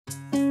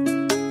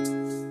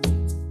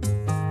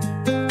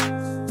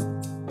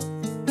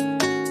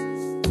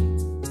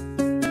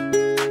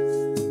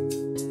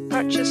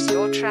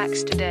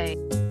tracks today.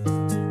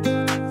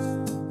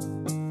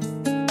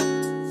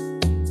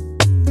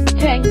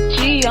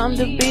 ckay on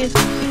the beat.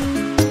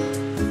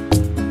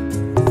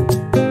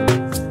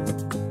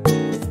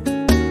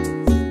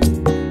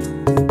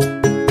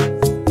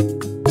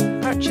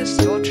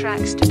 Purchase your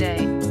tracks today.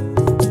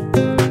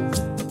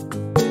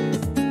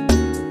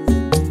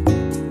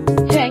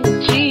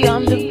 ckay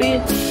on the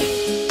beat.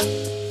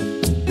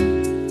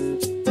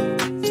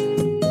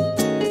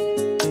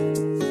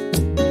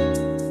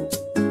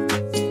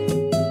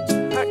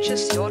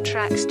 Purchase your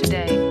tracks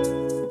today.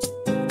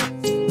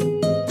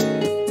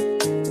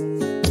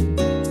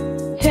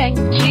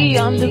 ckay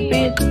on the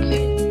beat.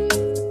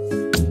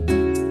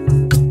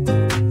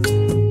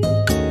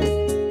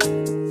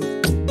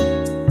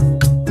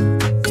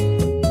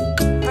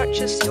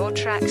 Purchase your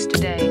tracks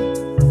today.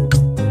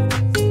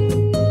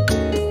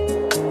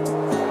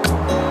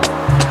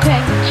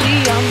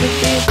 ckay on the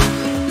beat.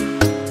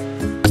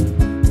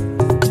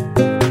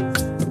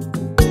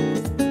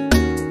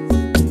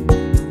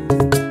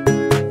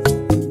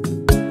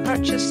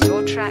 Purchase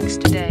your tracks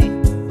today.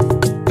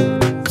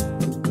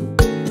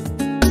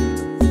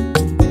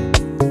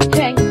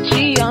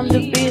 ckay on the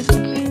beat.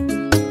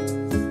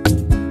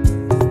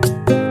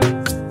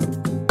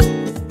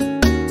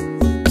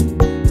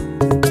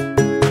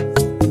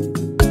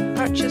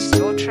 Purchase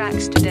your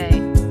tracks today.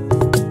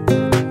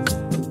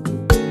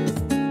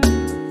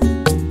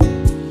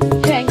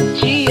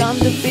 ckay on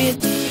the beat.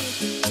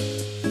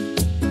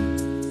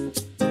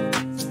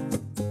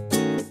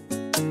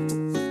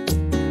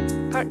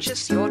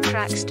 Purchase your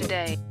tracks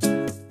today.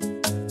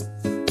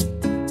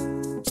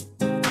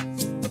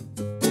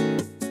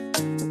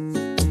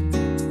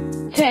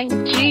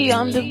 ckay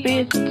on the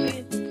beat.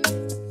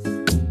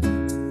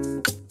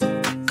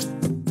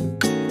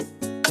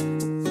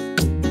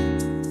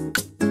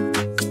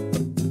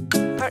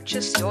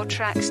 Purchase your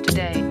tracks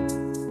today.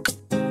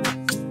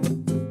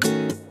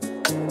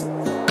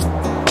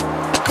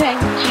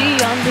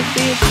 ckay on the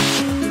beat.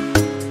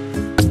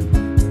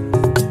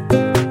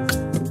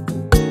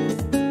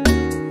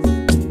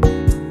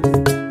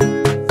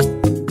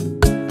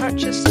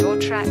 Purchase your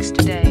tracks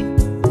today.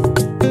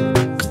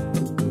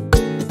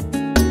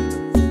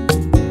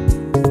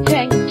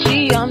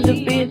 ckay on the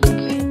beat.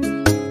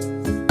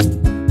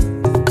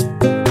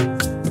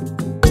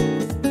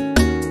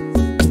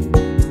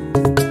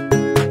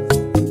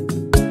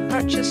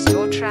 Purchase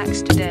your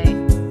tracks today.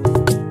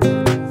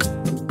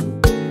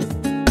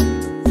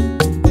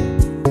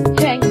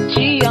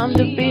 ckay on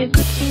the beat.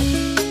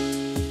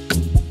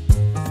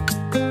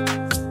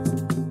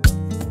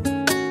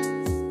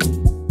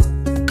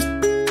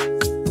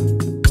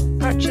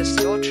 Purchase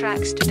your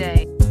tracks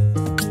today.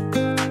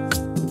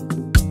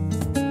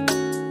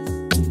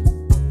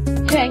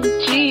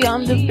 ckay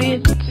on the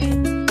beat.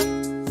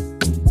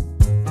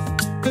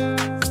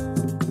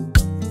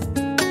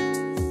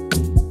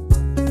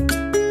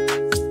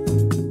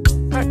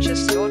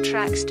 Purchase your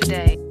tracks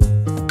today.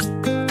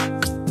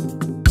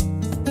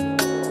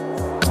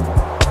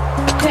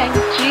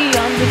 ckay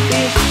on the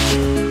beat.